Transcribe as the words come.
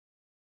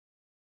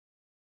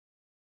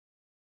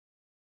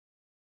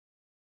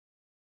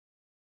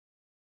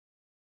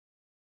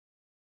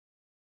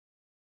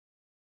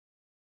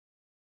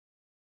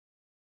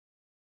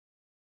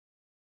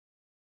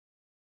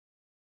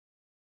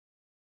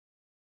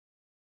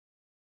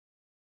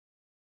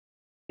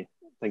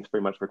Thanks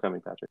very much for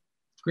coming, Patrick.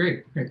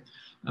 Great, great.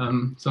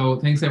 So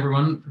thanks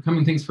everyone for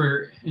coming. Thanks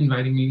for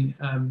inviting me,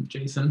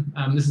 Jason.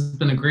 This has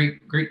been a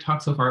great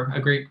talk so far,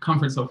 a great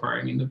conference so far.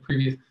 I mean,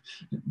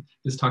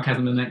 this talk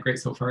hasn't been that great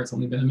so far. It's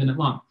only been a minute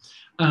long.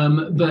 So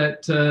I'm going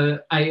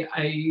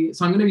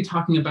to be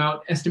talking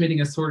about estimating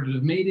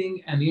assortative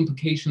mating and the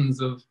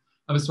implications of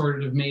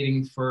assortative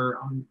mating for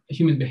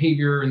human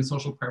behavior and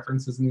social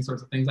preferences and these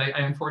sorts of things. I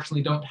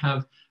unfortunately don't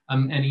have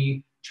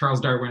any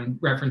Charles Darwin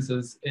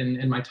references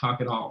in my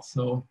talk at all.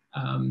 So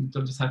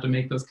you'll just have to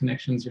make those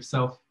connections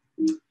yourself.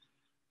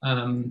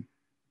 First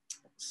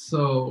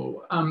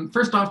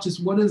off,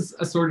 just what is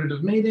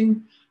assortative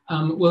mating?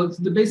 Well,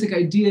 the basic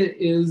idea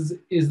is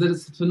that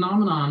it's a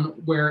phenomenon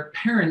where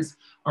parents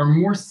are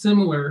more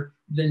similar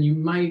than you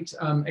might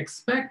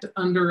expect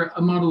under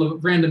a model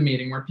of random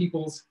mating, where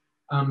people's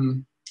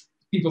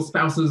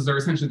spouses are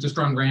essentially just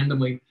drawn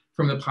randomly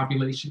from the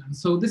population. And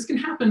so this can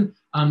happen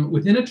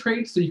within a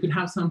trait. So you could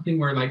have something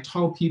where like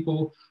tall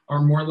people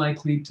are more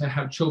likely to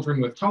have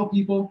children with tall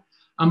people,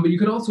 but you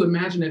could also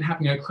imagine it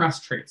happening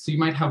across traits. So you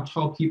might have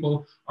tall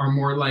people are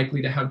more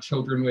likely to have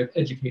children with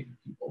educated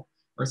people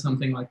or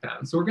something like that.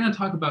 And so we're going to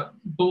talk about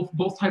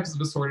both types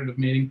of assortative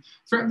mating.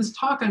 Throughout this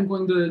talk, I'm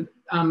going to,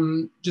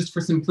 just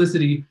for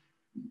simplicity,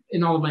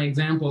 in all of my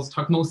examples,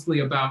 talk mostly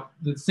about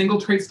the single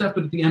trait stuff,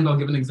 but at the end, I'll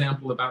give an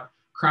example about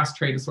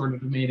cross-trait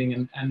assortative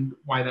mating and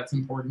why that's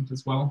important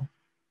as well.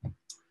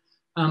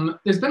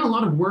 There's been a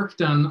lot of work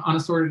done on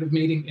assortative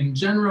mating in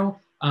general.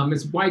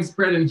 It's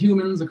widespread in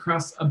humans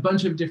across a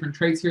bunch of different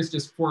traits. Here's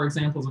just 4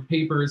 examples of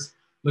papers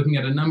looking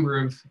at a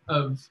number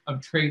of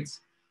traits.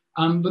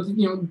 But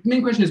the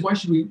main question is, why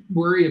should we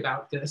worry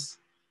about this?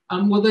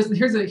 Well,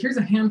 here's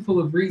a handful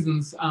of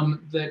reasons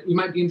that we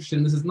might be interested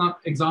in. This is not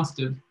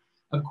exhaustive,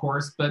 of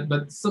course,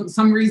 but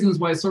some reasons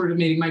why assortative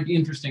mating might be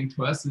interesting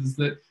to us is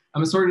that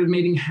assortative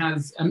mating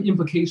has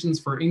implications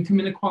for income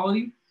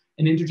inequality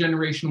and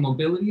intergenerational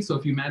mobility. So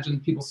if you imagine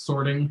people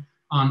sorting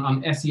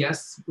on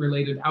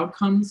SES-related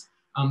outcomes,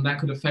 that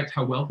could affect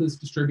how wealth is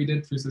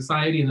distributed through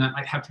society, and that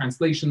might have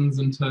translations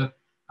into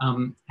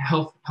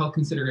health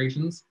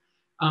considerations.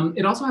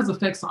 It also has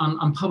effects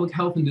on public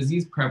health and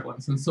disease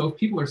prevalence. And so if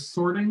people are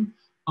sorting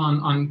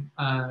on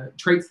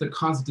traits that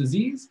cause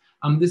disease,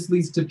 this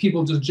leads to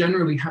people just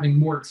generally having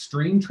more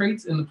extreme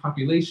traits in the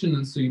population,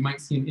 and so you might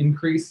see an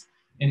increase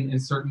in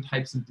certain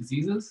types of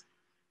diseases.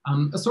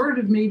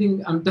 Assortative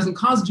mating doesn't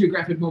cause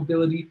geographic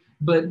mobility,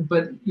 but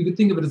you could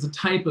think of it as a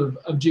type of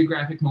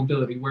geographic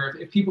mobility, where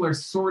if people are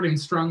sorting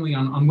strongly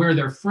on where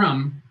they're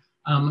from,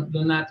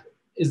 then that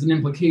is an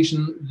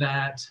implication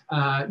that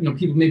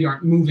people maybe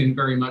aren't moving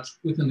very much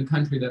within the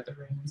country that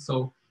they're in.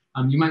 So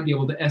you might be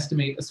able to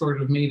estimate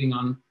assortative mating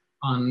on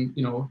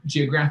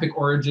geographic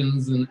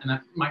origins, and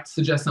that might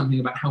suggest something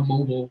about how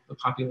mobile the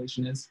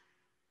population is.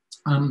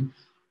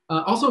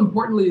 Also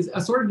importantly,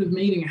 assortative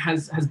mating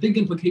has big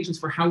implications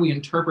for how we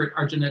interpret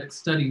our genetic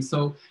studies.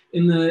 So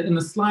in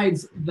the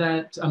slides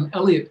that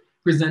Elliot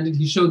presented,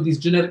 he showed these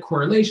genetic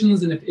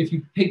correlations, and if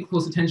you paid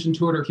close attention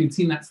to it, or if you'd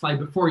seen that slide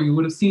before, you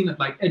would have seen that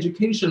like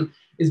education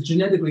is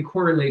genetically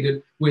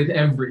correlated with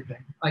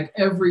everything, like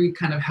every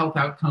kind of health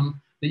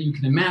outcome that you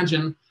can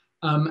imagine.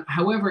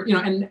 However,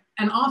 and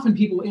often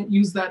people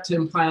use that to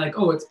imply like,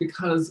 oh, it's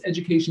because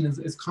education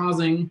is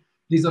causing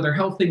these other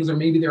health things, or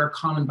maybe there are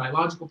common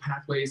biological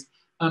pathways.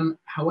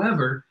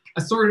 However,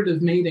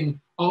 assortative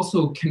mating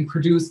also can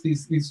produce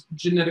these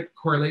genetic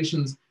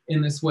correlations in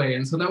this way.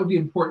 And so that would be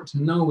important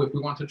to know if we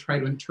want to try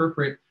to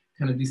interpret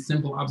kind of these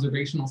simple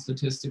observational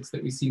statistics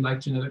that we see like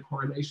genetic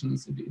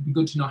correlations. It'd be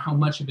good to know how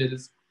much of it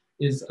is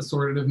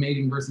assortative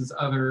mating versus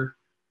other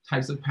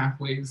types of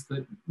pathways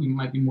that we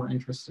might be more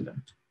interested in.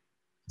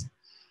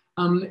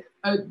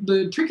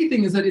 The tricky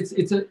thing is that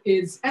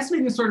it's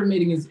estimating assortative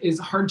mating is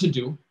hard to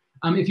do.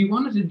 If you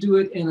wanted to do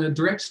it in a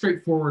direct,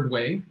 straightforward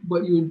way,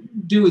 what you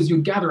would do is you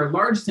would gather a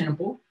large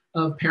sample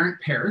of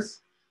parent pairs.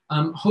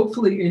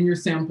 Hopefully in your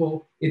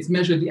sample, it's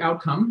measured the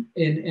outcome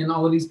in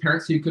all of these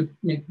parents, so you could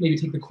maybe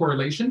take the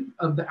correlation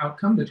of the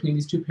outcome between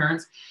these 2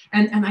 parents.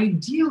 And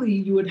ideally,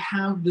 you would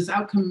have this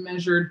outcome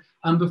measured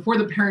before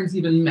the parents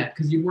even met,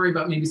 because you worry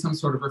about maybe some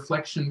sort of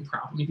reflection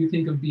problem. If you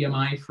think of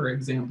BMI, for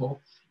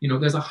example,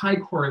 there's a high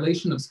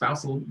correlation of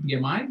spousal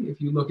BMI if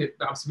you look at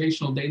the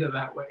observational data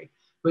that way.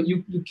 But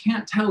you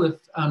can't tell if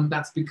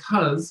that's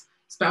because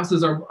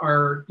spouses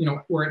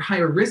were at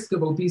higher risk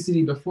of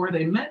obesity before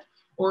they met,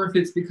 or if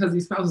it's because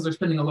these spouses are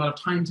spending a lot of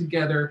time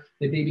together,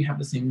 they maybe have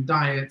the same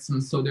diets,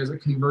 and so there's a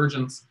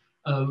convergence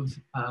of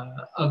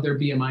their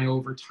BMI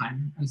over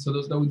time. And so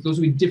those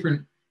would be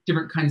different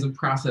kinds of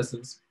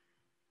processes.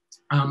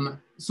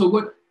 So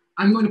what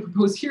I'm going to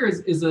propose here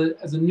is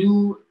a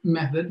new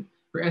method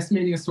for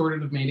estimating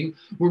assortative mating.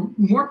 We're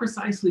more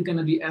precisely going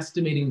to be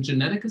estimating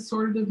genetic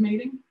assortative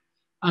mating.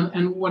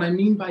 And what I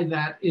mean by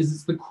that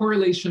is the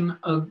correlation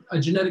of a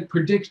genetic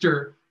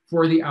predictor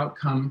for the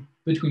outcome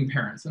between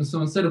parents. And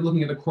so instead of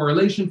looking at the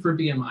correlation for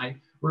BMI,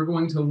 we're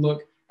going to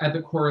look at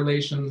the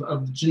correlations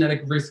of the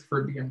genetic risk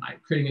for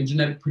BMI, creating a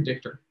genetic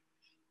predictor.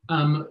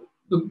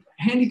 the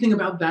handy thing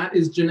about that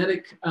is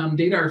genetic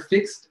data are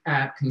fixed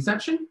at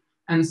conception.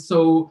 And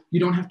so you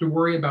don't have to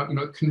worry about,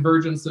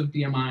 convergence of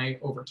BMI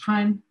over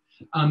time.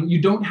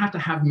 You don't have to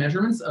have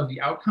measurements of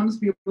the outcomes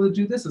to be able to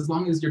do this. As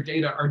long as your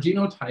data are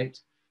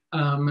genotyped,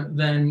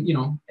 then,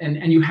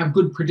 and you have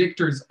good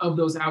predictors of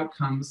those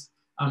outcomes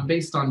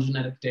based on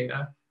genetic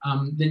data,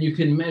 then you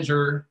can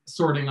measure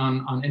sorting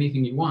on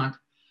anything you want.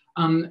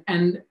 And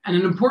an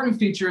important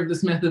feature of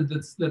this method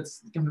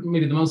that's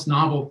maybe the most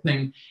novel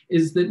thing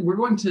is that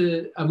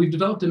we've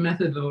developed a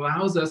method that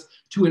allows us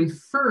to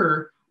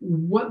infer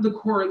what the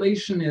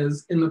correlation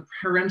is in the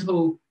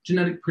parental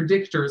genetic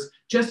predictors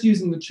just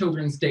using the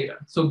children's data.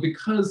 So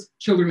because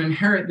children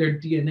inherit their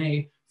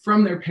DNA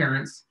from their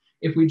parents,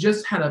 if we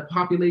just had a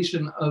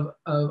population of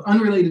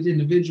unrelated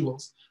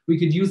individuals, we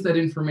could use that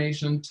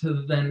information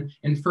to then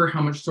infer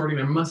how much sorting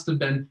there must have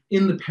been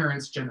in the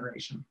parents'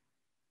 generation.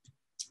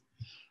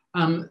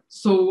 I'm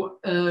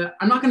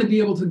not going to be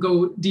able to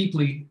go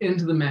deeply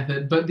into the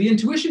method, but the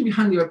intuition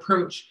behind the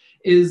approach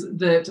is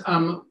that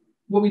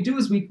what we do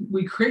is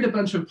we create a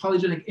bunch of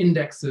polygenic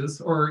indexes,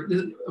 or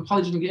a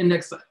polygenic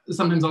index is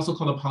sometimes also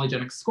called a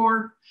polygenic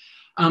score.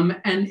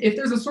 And if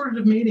there's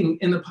assortative mating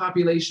in the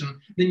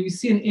population, then you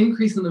see an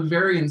increase in the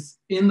variance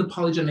in the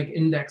polygenic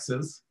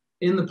indexes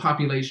in the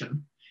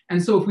population.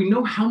 And so if we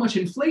know how much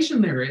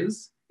inflation there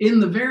is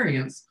in the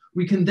variance,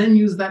 we can then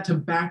use that to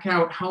back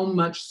out how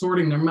much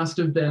sorting there must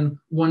have been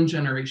one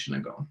generation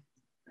ago.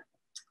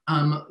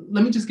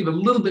 Let me just give a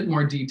little bit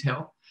more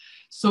detail.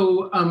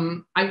 So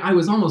I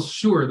was almost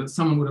sure that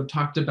someone would have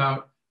talked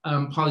about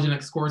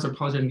polygenic scores or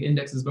polygenic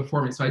indexes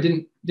before me, so I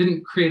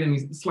didn't create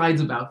any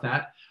slides about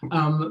that.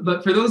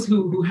 But for those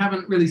who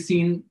haven't really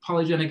seen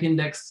polygenic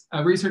index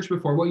research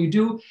before, what you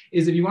do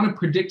is if you want to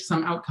predict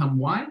some outcome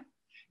Y,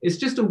 it's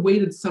just a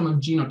weighted sum of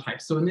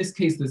genotypes. So in this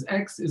case, this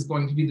X is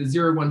going to be the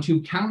 0, 1,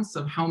 2 counts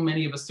of how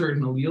many of a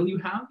certain allele you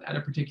have at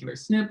a particular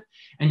SNP,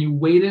 and you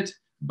weight it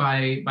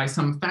by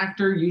some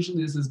factor.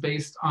 Usually this is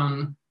based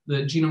on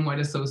the genome-wide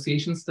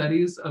association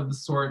studies of the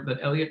sort that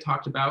Elliot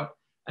talked about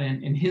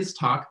in his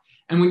talk.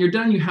 And when you're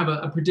done, you have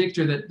a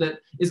predictor that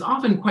is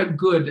often quite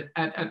good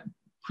at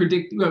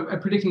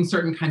predicting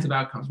certain kinds of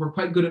outcomes. We're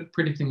quite good at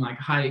predicting like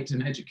height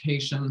and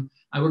education.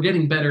 We're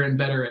getting better and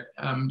better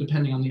at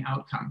depending on the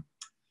outcome.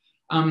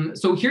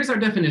 So here's our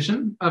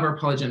definition of our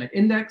polygenic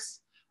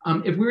index.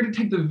 If we were to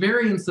take the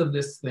variance of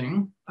this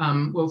thing,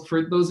 well,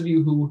 for those of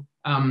you who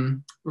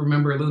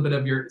remember a little bit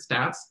of your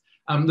stats,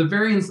 the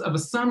variance of a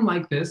sum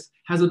like this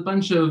has a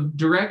bunch of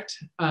direct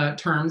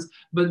terms,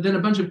 but then a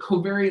bunch of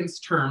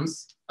covariance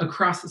terms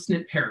across the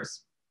SNP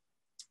pairs.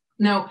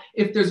 Now,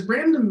 if there's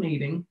random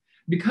mating,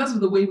 because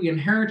of the way we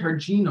inherit our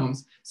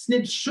genomes,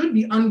 SNPs should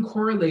be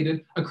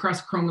uncorrelated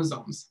across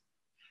chromosomes.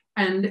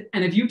 And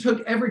if you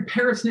took every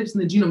pair of SNPs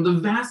in the genome, the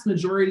vast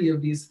majority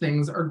of these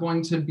things are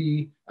going to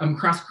be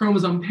cross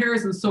chromosome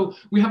pairs. And so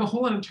we have a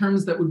whole lot of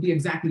terms that would be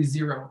exactly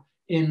 0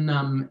 in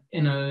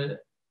a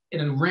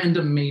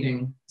random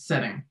mating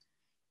setting.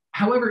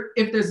 However,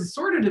 if there's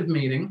assortative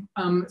mating,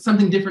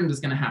 something different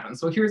is going to happen.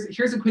 So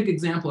here's a quick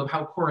example of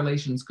how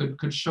correlations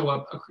could show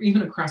up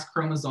even across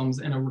chromosomes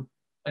in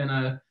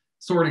a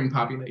sorting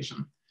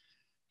population.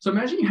 So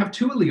imagine you have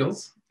two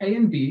alleles, A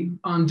and B,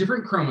 on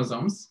different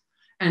chromosomes,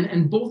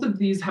 and both of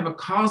these have a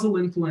causal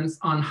influence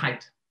on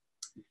height.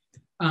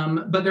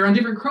 But they're on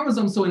different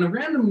chromosomes, so in a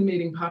randomly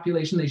mating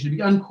population, they should be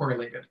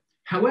uncorrelated.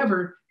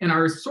 However, in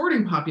our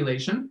sorting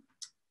population,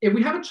 if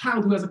we have a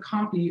child who has a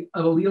copy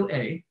of allele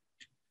A,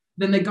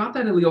 then they got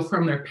that allele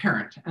from their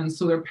parent. And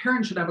so their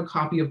parent should have a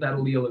copy of that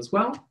allele as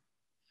well.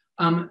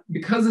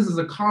 Because this is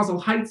a causal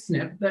height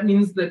SNP, that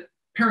means that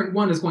parent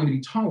 1 is going to be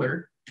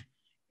taller.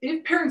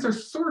 If parents are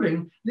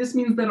sorting, this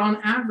means that on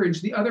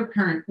average, the other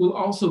parent will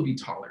also be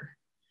taller.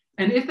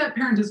 And if that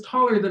parent is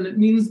taller, then it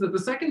means that the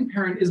second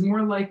parent is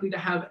more likely to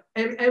have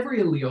every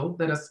allele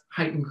that is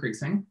height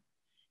increasing.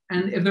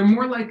 And if they're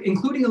more likely,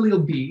 including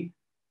allele B,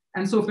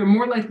 and so if they're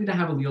more likely to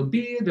have allele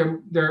B,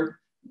 they're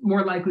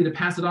more likely to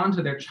pass it on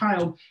to their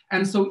child.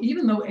 And so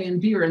even though A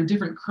and B are in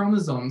different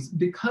chromosomes,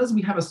 because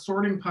we have a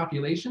sorting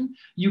population,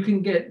 you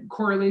can get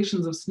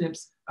correlations of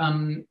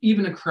SNPs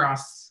even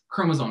across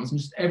chromosomes and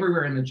just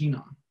everywhere in the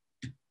genome.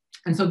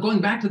 And so going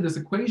back to this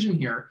equation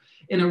here,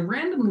 in a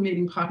randomly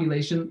mating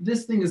population,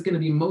 this thing is going to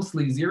be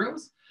mostly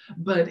zeros.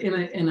 But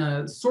in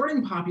a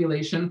sorting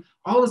population,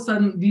 all of a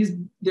sudden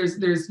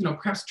there's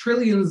perhaps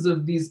trillions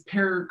of these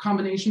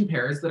combination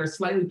pairs that are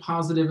slightly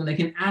positive, and they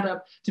can add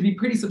up to be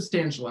pretty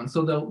substantial. And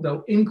so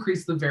they'll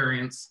increase the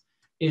variance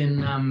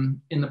in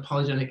the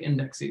polygenic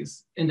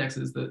indexes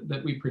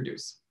that we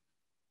produce.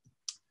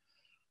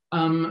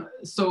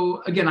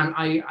 So again,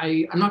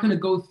 I'm not going to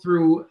go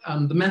through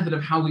the method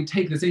of how we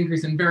take this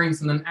increase in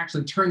variance and then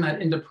actually turn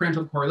that into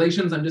parental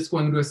correlations. I'm just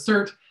going to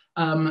assert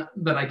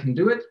that I can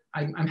do it.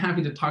 I'm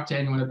happy to talk to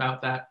anyone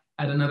about that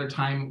at another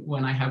time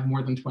when I have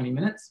more than 20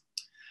 minutes.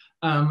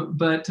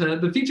 But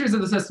the features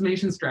of this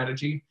estimation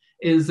strategy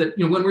is that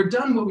when we're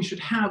done, what we should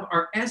have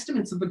are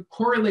estimates of the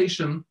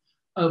correlation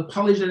of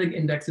polygenic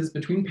indexes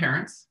between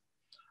parents.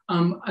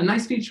 A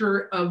nice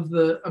feature of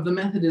the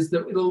method is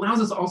that it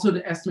allows us also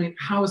to estimate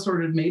how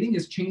assortative mating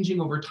is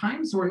changing over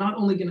time. So we're not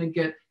only going to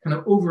get kind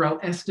of overall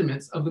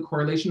estimates of the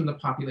correlation of the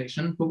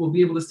population, but we'll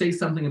be able to say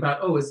something about,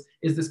 oh, is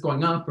this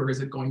going up or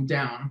is it going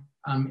down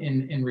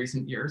in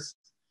recent years?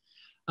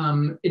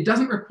 It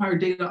doesn't require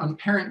data on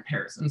parent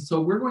pairs. And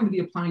so we're going to be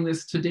applying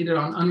this to data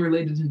on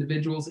unrelated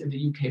individuals in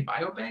the UK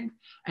Biobank.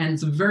 And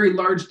it's a very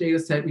large data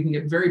set. We can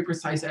get very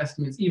precise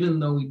estimates, even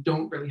though we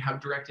don't really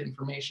have direct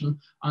information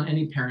on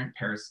any parent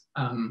pairs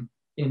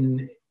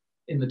in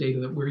the data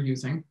that we're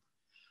using.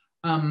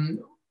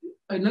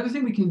 Another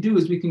thing we can do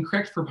is we can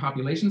correct for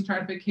population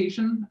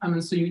stratification.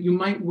 And so you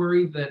might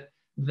worry that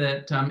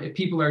if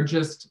people are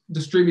just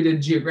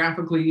distributed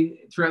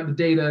geographically throughout the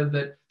data,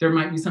 that there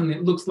might be something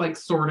that looks like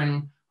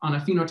sorting on a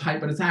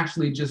phenotype, but it's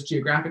actually just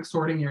geographic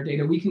sorting in your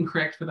data. We can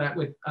correct for that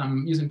with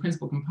using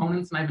principal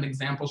components, and I have an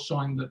example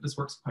showing that this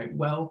works quite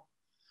well.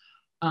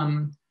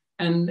 And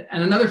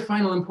another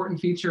final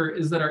important feature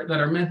is that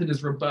our method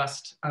is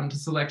robust to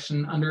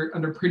selection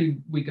under pretty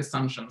weak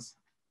assumptions.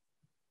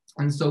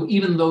 And so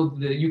even though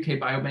the UK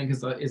Biobank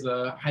is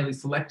a highly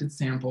selected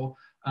sample,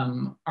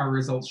 our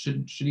results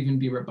should even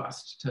be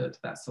robust to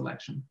that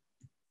selection.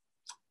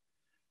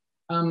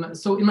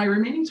 So in my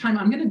remaining time,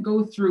 I'm going to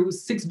go through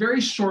 6 very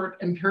short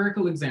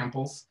empirical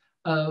examples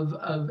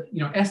of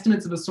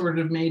estimates of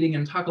assortative mating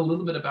and talk a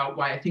little bit about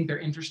why I think they're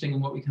interesting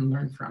and what we can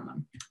learn from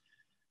them.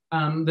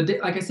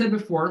 Like I said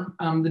before,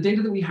 the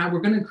data that we have,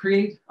 we're going to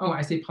create,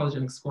 I say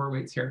polygenic score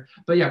weights here,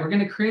 but yeah, we're going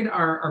to create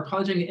our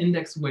polygenic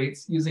index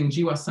weights using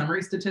GWAS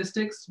summary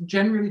statistics,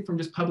 generally from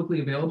just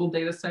publicly available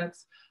data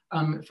sets.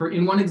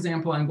 In one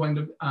example, I'm going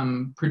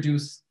to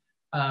produce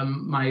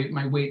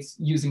my weights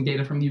using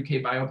data from the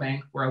UK Biobank,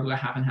 where I'll do a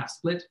half and half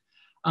split.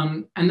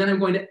 And then I'm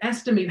going to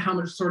estimate how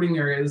much sorting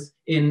there is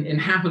in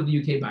half of the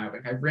UK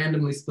Biobank. I've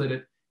randomly split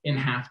it in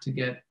half to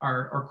get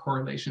our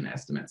correlation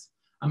estimates.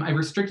 I've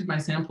restricted my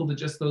sample to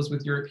just those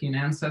with European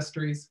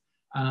ancestries.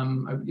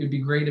 It'd be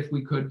great if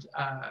we could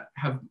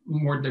have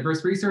more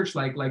diverse research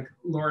like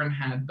Lauren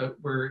had, but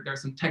there are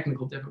some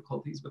technical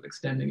difficulties with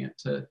extending it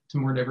to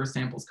more diverse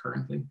samples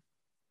currently.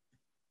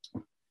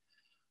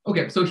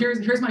 Okay, so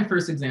here's my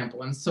first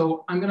example. And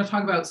so I'm going to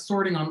talk about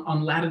sorting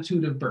on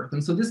latitude of birth.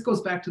 And so this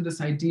goes back to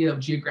this idea of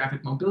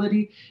geographic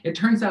mobility. It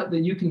turns out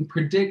that you can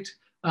predict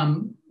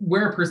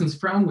where a person's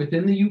from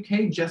within the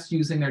UK just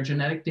using their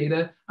genetic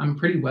data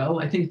pretty well.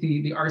 I think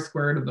the R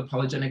squared of the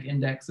polygenic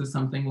index is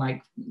something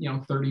like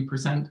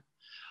 30%.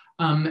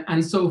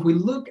 And so if we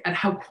look at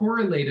how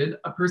correlated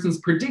a person's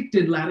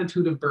predicted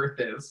latitude of birth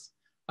is,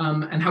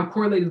 and how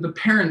correlated the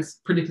parents'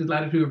 predicted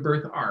latitude of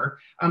birth are,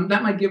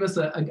 that might give us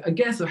a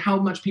guess of how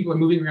much people are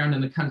moving around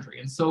in the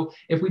country. And so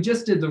if we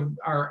just did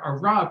our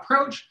raw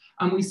approach,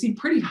 we see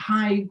pretty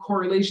high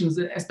correlations,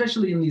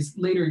 especially in these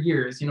later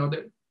years.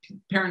 The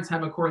parents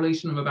have a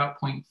correlation of about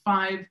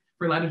 0.5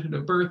 for latitude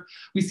of birth.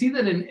 We see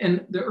that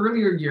in the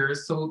earlier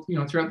years, so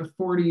throughout the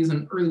 40s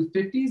and early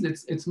 50s,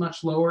 it's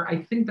much lower.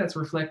 I think that's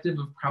reflective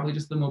of probably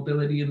just the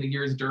mobility in the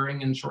years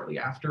during and shortly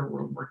after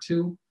World War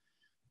II.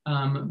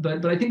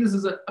 But I think this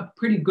is a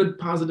pretty good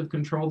positive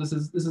control. This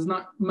is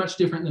not much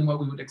different than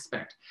what we would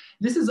expect.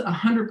 This is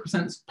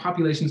 100%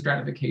 population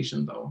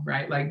stratification though,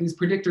 right? Like these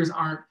predictors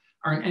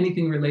aren't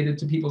anything related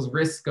to people's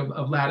risk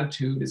of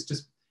latitude.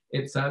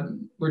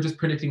 We're just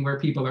predicting where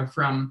people are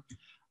from.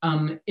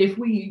 If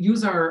we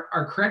use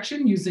our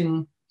correction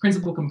using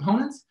principal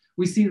components,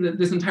 we see that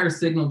this entire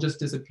signal just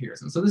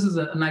disappears. And so this is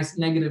a nice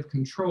negative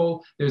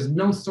control. There's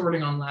no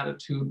sorting on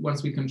latitude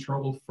once we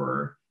control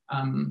for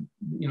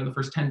the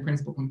first 10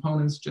 principal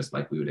components, just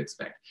like we would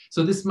expect.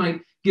 So this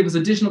might give us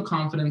additional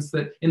confidence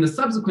that in the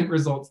subsequent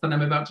results that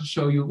I'm about to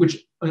show you,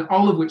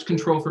 all of which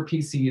control for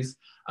PCs,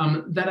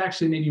 that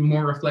actually may be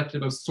more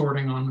reflective of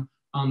sorting on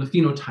the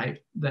phenotype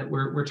that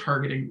we're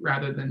targeting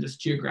rather than just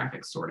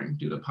geographic sorting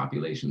due to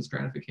population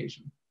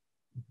stratification.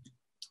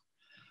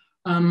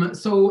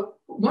 So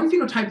one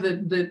phenotype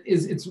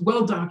it's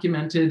well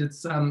documented.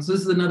 So this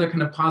is another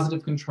kind of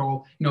positive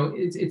control.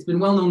 It's been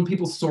well known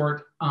people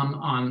sort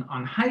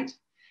on height,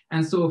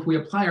 and so if we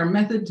apply our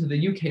method to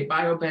the UK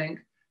Biobank,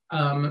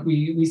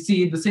 we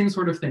see the same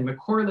sort of thing. The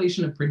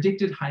correlation of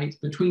predicted height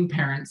between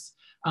parents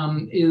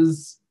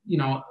is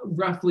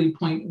roughly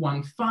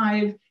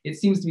 0.15. It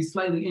seems to be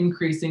slightly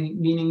increasing,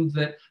 meaning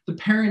that the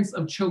parents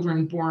of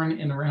children born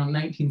in around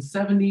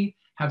 1970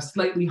 have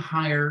slightly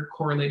higher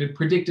correlated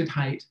predicted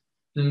height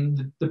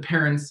than the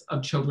parents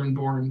of children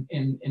born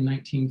in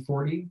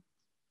 1940.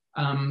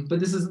 But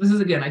this is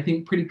again, I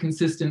think, pretty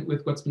consistent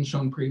with what's been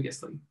shown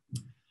previously,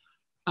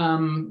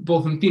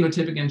 both in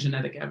phenotypic and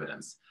genetic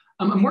evidence.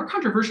 A more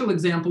controversial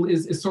example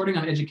is sorting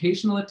on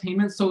educational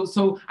attainment.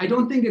 So I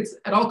don't think it's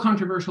at all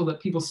controversial that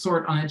people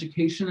sort on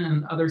education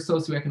and other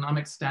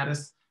socioeconomic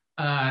status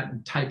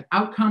type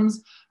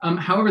outcomes.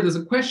 However, there's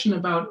a question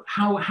about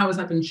how has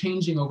that been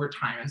changing over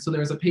time. And so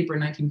there's a paper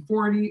in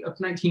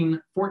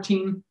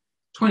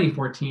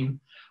 2014,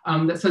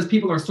 that says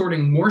people are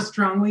sorting more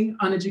strongly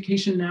on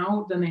education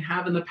now than they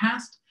have in the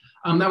past.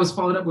 That was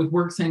followed up with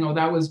work saying, oh,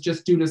 that was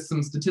just due to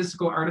some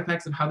statistical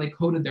artifacts of how they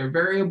coded their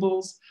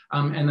variables,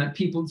 and that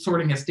people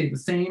sorting has stayed the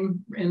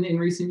same in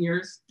recent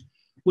years.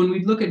 When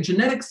we look at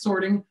genetic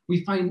sorting,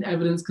 we find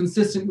evidence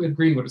consistent with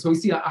Greenwood. So we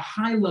see a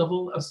high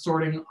level of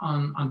sorting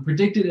on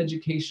predicted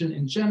education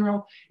in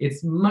general.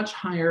 It's much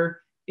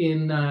higher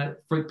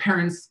for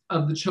parents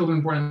of the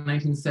children born in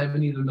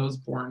 1970 than those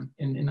born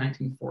in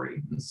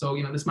 1940. And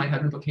so, this might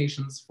have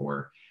implications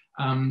for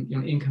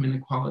income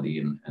inequality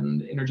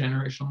and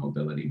intergenerational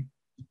mobility.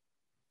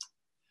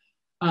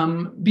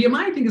 BMI,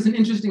 I think, is an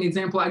interesting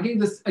example. I gave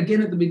this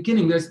again at the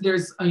beginning.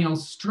 There's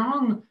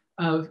strong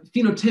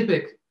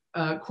phenotypic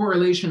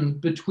correlation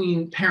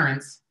between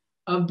parents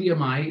of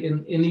BMI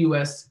in the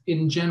US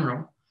in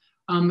general.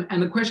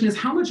 And the question is,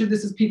 how much of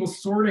this is people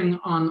sorting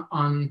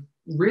on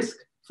risk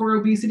for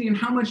obesity, and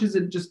how much is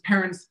it just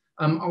parents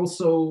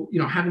also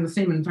having the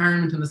same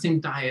environment and the same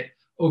diet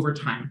over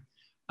time?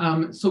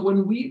 So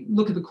when we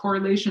look at the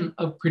correlation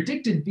of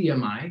predicted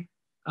BMI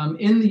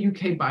in the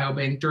UK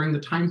Biobank during the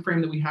time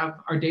frame that we have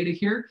our data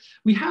here,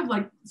 we have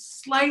like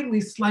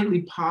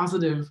slightly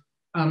positive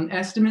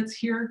estimates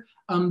here,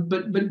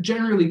 but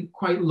generally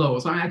quite low.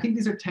 So I think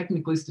these are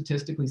technically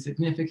statistically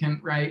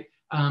significant, right?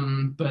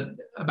 But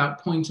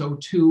about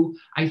 0.02.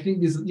 I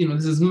think this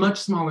is much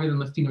smaller than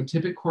the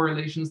phenotypic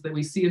correlations that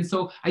we see. And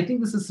so I think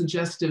this is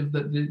suggestive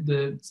that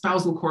the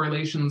spousal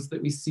correlations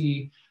that we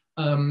see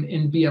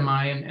in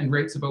BMI and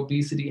rates of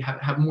obesity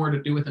have more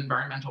to do with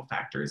environmental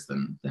factors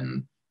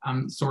than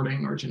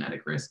sorting or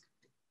genetic risk.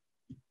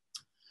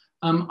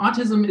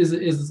 Autism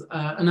is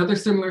another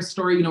similar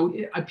story.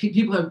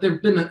 There's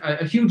been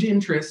a huge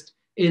interest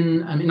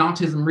in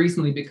autism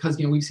recently because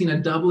we've seen a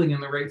doubling in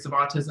the rates of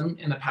autism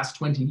in the past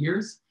 20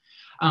 years.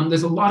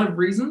 There's a lot of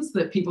reasons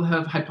that people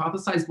have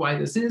hypothesized why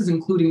this is,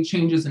 including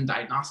changes in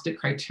diagnostic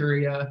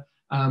criteria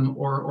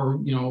or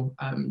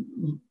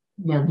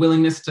more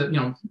willingness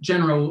to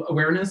general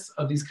awareness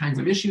of these kinds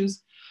of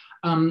issues.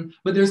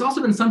 But there's also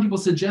been some people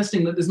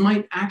suggesting that this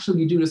might actually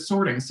be due to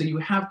sorting. So you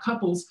have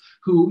couples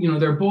who,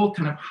 they're both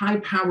kind of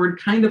high-powered,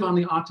 kind of on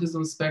the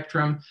autism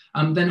spectrum,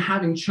 then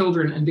having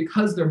children. And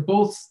because they're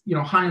both,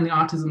 high on the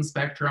autism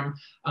spectrum,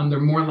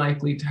 they're more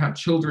likely to have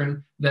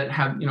children that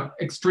have,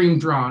 extreme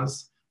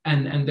draws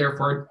and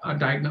therefore are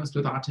diagnosed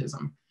with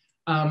autism.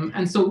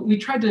 And so we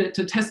tried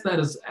to test that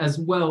as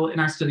well in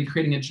our study,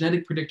 creating a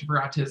genetic predictor for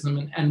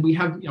autism. And we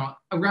have,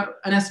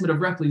 an estimate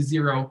of roughly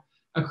 0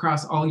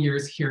 across all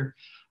years here.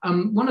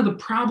 One of the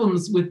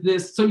problems with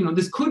this, so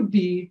this could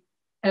be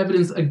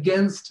evidence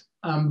against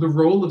the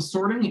role of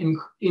sorting in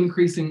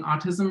increasing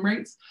autism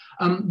rates.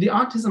 The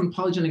autism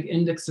polygenic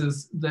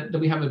indexes that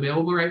we have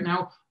available right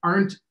now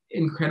aren't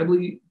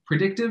incredibly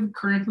predictive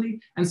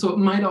currently. And so it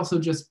might also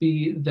just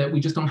be that we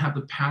just don't have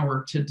the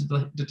power to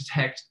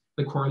detect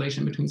the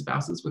correlation between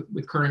spouses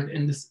with current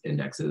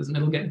indexes, and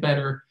it'll get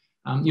better.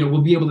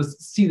 We'll be able to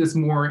see this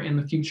more in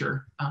the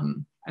future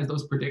as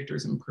those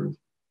predictors improve.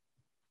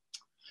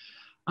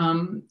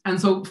 And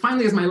so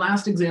finally, as my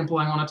last example,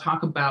 I want to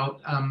talk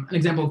about an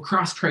example of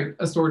cross-trait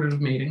assortative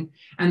mating.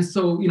 And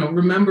so,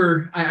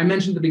 remember, I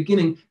mentioned at the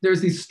beginning,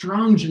 there's these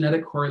strong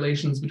genetic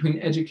correlations between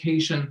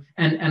education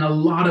and a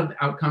lot of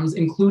outcomes,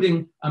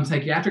 including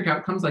psychiatric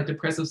outcomes like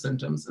depressive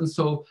symptoms. And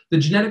so the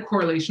genetic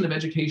correlation of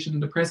education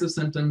and depressive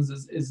symptoms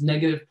is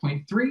negative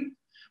 0.3,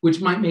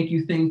 which might make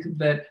you think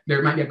that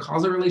there might be a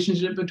causal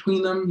relationship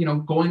between them.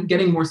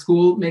 Getting more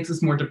school makes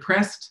us more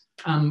depressed.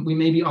 We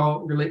maybe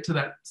all relate to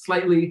that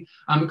slightly.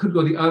 It could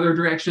go the other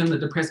direction, that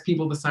depressed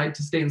people decide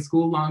to stay in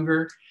school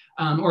longer.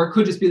 Or it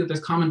could just be that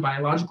there's common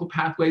biological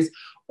pathways.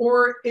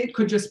 Or it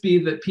could just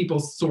be that people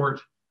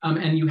sort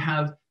and you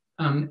have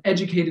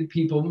educated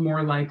people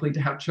more likely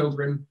to have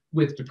children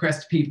with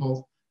depressed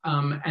people.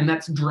 And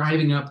that's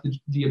driving up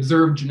the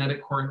observed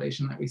genetic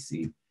correlation that we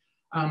see.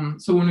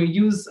 So when we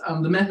use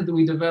the method that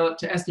we developed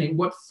to estimate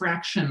what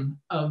fraction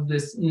of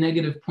this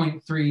negative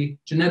 0.3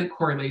 genetic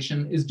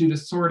correlation is due to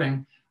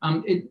sorting,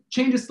 it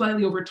changes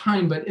slightly over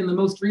time, but in the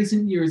most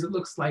recent years, it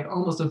looks like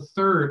almost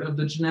 1/3 of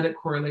the genetic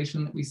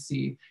correlation that we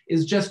see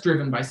is just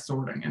driven by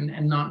sorting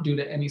and not due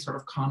to any sort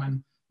of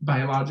common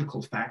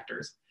biological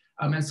factors.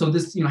 And so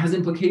this has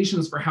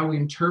implications for how we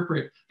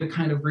interpret the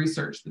kind of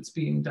research that's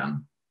being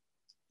done.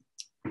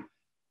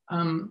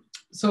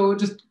 So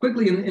just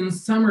quickly in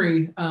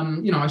summary,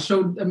 I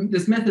showed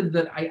this method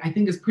that I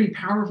think is pretty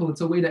powerful.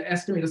 It's a way to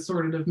estimate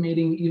assortative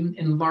mating even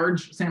in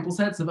large sample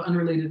sets of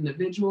unrelated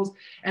individuals.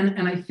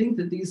 And I think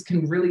that these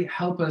can really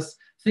help us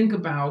think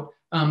about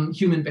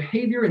human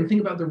behavior and think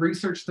about the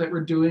research that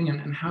we're doing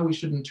and how we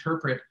should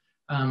interpret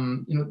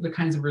the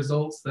kinds of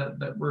results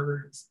that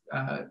we're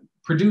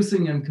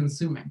producing and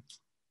consuming.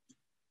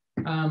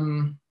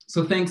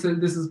 So thanks.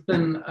 This has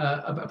been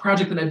a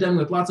project that I've done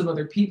with lots of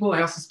other people.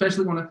 I also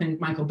especially want to thank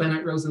Michael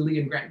Bennett, Rosalie,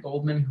 and Grant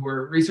Goldman, who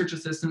are research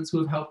assistants who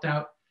have helped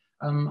out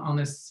on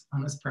this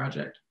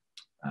project.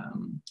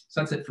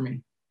 So that's it for me.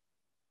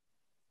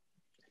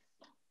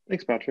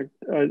 Thanks, Patrick.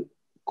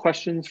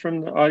 Questions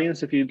from the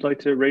audience, if you'd like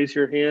to raise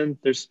your hand.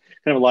 There's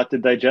kind of a lot to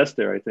digest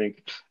there, I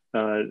think.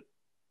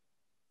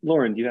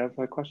 Lauren, do you have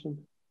a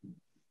question?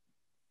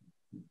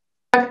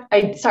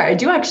 I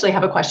do actually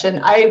have a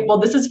question. Well,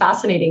 this is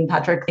fascinating,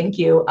 Patrick. Thank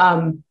you.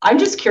 I'm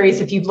just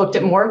curious if you've looked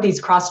at more of these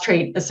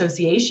cross-trait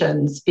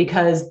associations,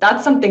 because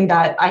that's something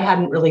that I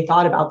hadn't really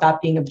thought about, that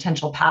being a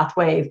potential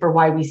pathway for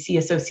why we see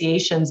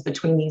associations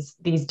between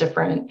these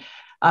different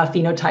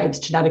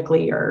phenotypes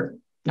genetically or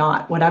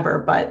not, whatever.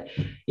 But,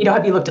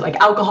 have you looked at like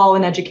alcohol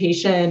in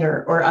education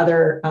or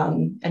other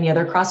any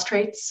other cross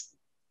traits?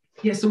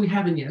 Yeah, so we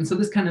haven't yet, and so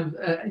this kind of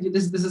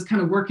this is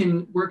kind of work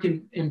in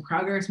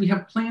progress. We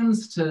have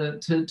plans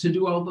to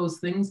do all those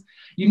things.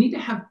 You need to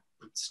have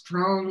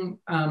strong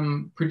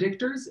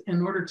predictors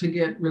in order to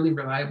get really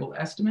reliable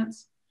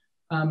estimates,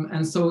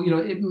 and so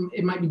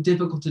it might be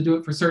difficult to do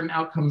it for certain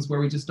outcomes where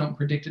we just don't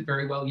predict it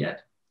very well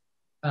yet.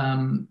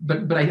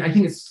 But I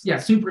think it's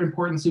super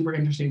important, super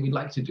interesting. We'd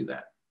like to do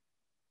that.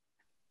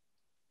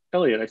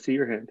 Elliot, I see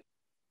your hand.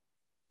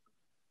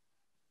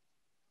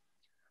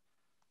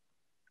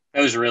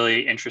 That was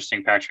really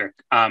interesting, Patrick.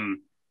 I'm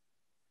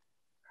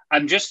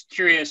just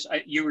curious.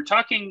 You were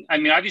talking. I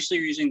mean, obviously,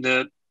 you're using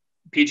the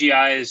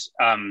PGIs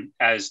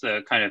as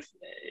the kind of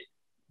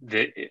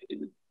the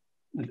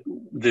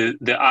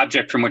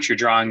object from which you're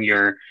drawing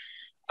your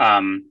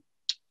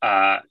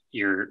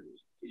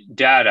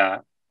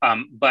data.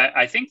 But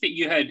I think that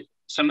you had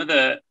some of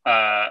the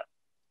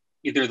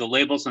either the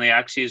labels on the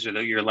axes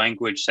or your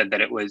language said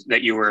that it was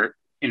that you were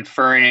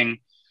inferring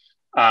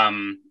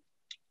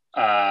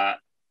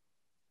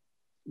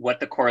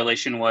what the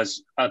correlation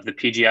was of the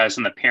PGIs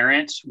and the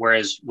parents,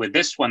 whereas with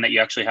this one that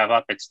you actually have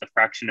up, it's the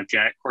fraction of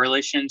genetic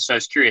correlation. So I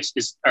was curious: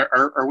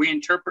 are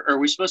we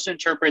supposed to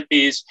interpret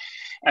these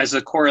as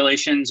the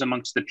correlations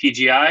amongst the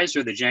PGIs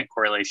or the genetic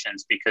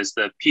correlations? Because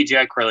the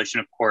PGI correlation,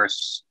 of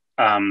course,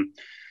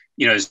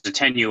 is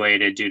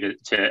attenuated due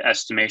to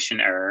estimation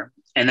error.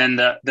 And then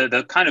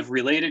the kind of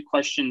related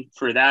question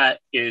for that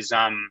is,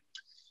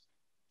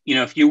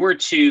 if you were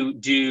to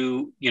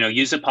do,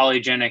 use a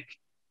polygenic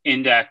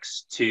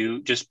index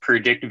to just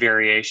predict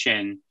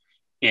variation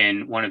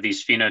in one of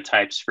these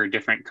phenotypes for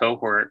different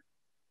birth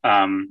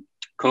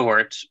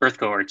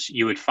cohorts,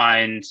 you would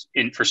find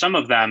for some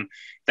of them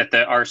that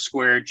the R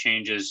squared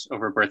changes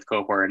over birth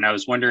cohort. And I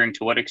was wondering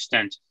to what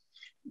extent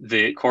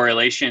the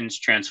correlations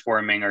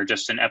transforming are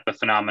just an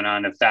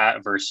epiphenomenon of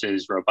that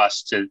versus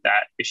robust to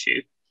that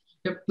issue.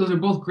 Yep, those are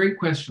both great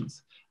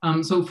questions.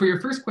 So for your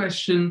first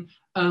question,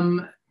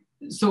 in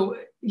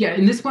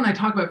this one, I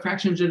talk about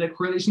fraction of genetic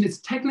correlation. It's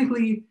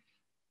technically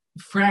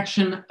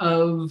fraction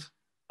of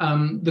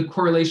the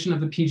correlation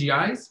of the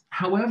PGIs.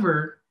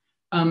 However,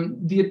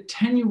 the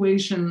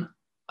attenuation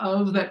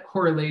of that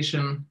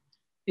correlation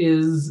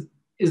is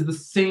the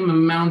same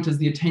amount as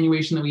the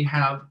attenuation that we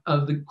have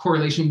of the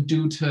correlation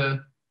due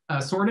to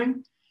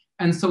sorting.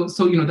 And so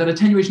that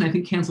attenuation, I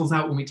think, cancels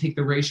out when we take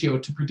the ratio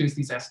to produce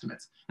these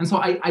estimates. And so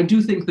I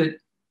do think that,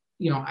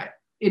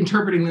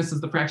 interpreting this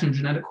as the fraction of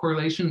genetic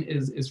correlation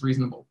is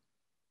reasonable.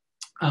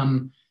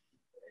 In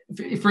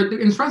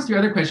response to your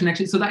other question,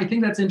 actually, I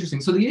think that's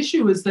interesting. So the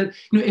issue is that,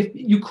 if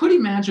you could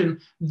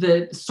imagine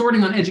that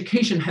sorting on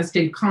education has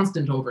stayed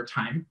constant over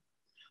time,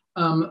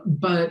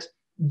 but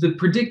the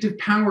predictive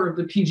power of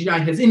the PGI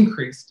has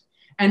increased.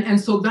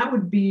 And so that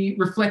would be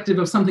reflective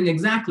of something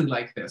exactly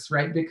like this,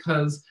 right?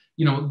 Because,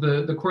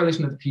 the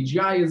correlation of the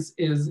PGI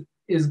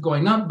is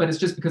going up, but it's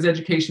just because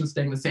education is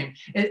staying the same.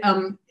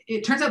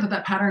 It turns out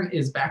that pattern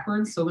is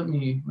backwards. So I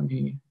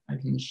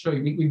can show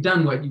you. We've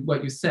done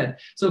what you said.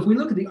 So if we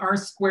look at the R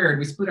squared,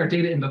 we split our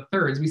data into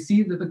thirds. We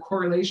see that the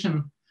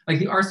correlation, like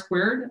the R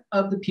squared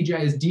of the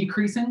PGI, is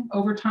decreasing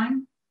over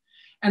time.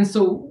 And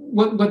so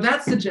what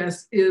that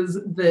suggests is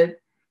that,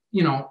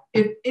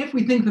 if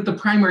we think that the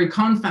primary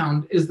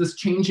confound is this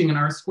changing in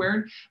R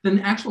squared, then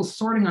actual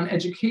sorting on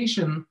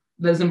education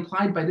that is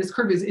implied by this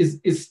curve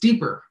is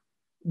steeper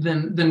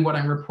than what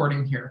I'm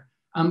reporting here.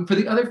 For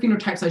the other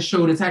phenotypes I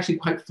showed, it's actually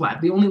quite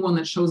flat. The only one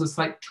that shows a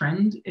slight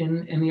trend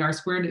in the R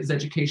squared is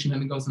education,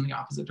 and it goes in the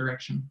opposite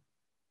direction.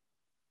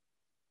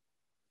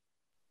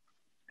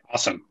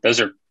 Awesome. Those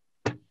are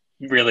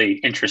really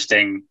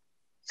interesting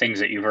things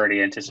that you've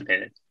already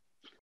anticipated.